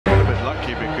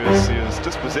lucky because he was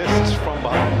dispossessed from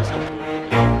behind this.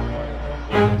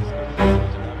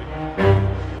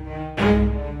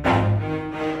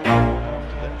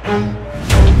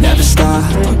 Never stop,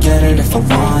 I'll get it if I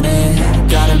want it.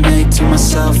 Gotta make to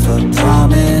myself a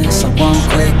promise. I won't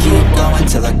quit, keep going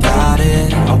till I got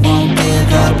it. I won't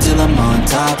give up till I'm on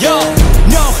top. Yo,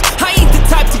 no, I ain't the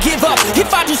type to give up.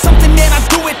 If I do something, then I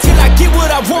do it till I get what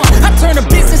I want. I turn a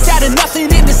business out of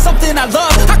nothing into something I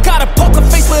love. I got a poker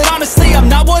face, but honestly, I'm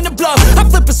not one to bluff. I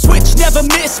flip a switch, never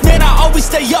miss, man, I always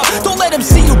stay up. Don't let them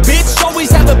see you, bitch,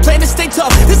 always have a plan to stay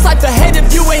tough. This life ahead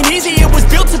of you ain't easy, it was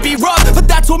built to be rough. But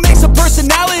that's what makes a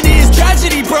personality, is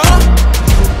tragedy, bruh.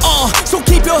 So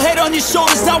keep your head on your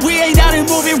shoulders. Now we ain't out here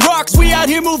moving rocks, we out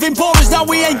here moving boulders. Now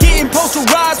we ain't getting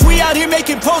posterized, we out here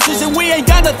making posters. And we ain't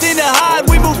got nothing to hide,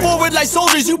 we move forward like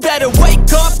soldiers. You better wake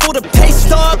up for the pay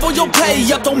stub, or you'll pay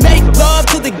up. Don't make love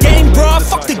to the game, bruh,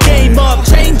 fuck the game up.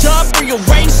 Change up,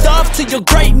 rearrange stuff to your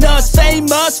greatness.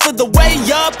 Famous for the way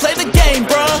up, play the game,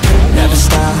 bruh. Never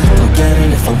stop, I'll get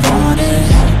it if I want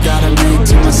it. Gotta make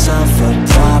to myself a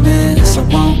promise. I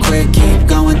won't quit, keep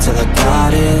going till I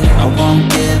got it. I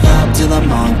won't give up till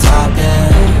I'm on top,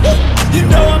 yeah. You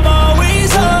know I'm always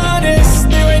honest,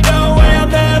 there ain't no way I'm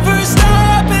ever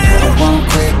stopping. I won't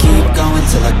quit, keep going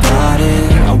till I got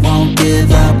it. I won't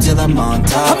give up till I'm on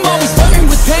top, I'm always flirting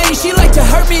with pain, she like to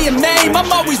hurt me and maim.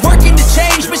 I'm always working to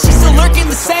change, but she's still lurking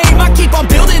the same. I keep on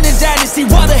building a dynasty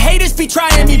while the haters be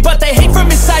trying me. But they hate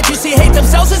from inside, you see, hate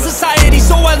themselves in society.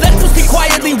 So I let them speak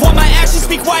quietly while my actions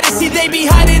speak wider. See, they be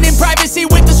hiding in privacy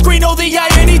with the screen. Oh, the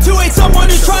irony to hate someone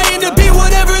who's trying to be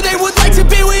whatever they would like to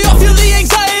be. We all feel the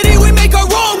anxiety, we make our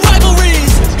own rivalries.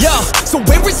 Yo, so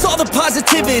where is all the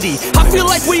positivity? I feel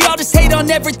like we all just hate on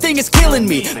everything, it's killing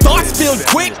me. Thoughts build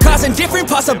quick, causing different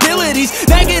possibilities.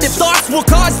 Negative thoughts will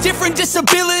cause different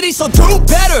disabilities. So do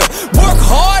better, work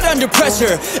hard under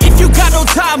pressure. If you got no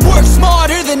time, work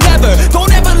smarter than ever.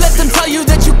 Don't ever let them tell you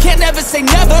that you can't never say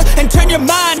never. And turn your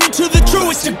mind into the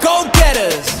truest of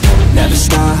go-getters. Never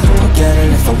stop, I'll get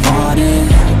it if I want it.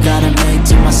 Gotta make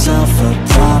to myself a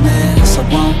promise. I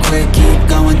won't quit, keep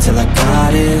going till I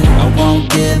got it. I won't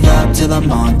give up till I'm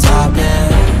on top,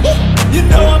 yeah. You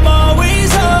know I'm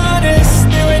always honest,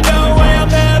 there ain't no way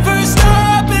I'm ever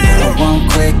stopping. I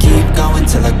won't quit, keep going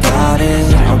till I got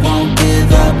it. I won't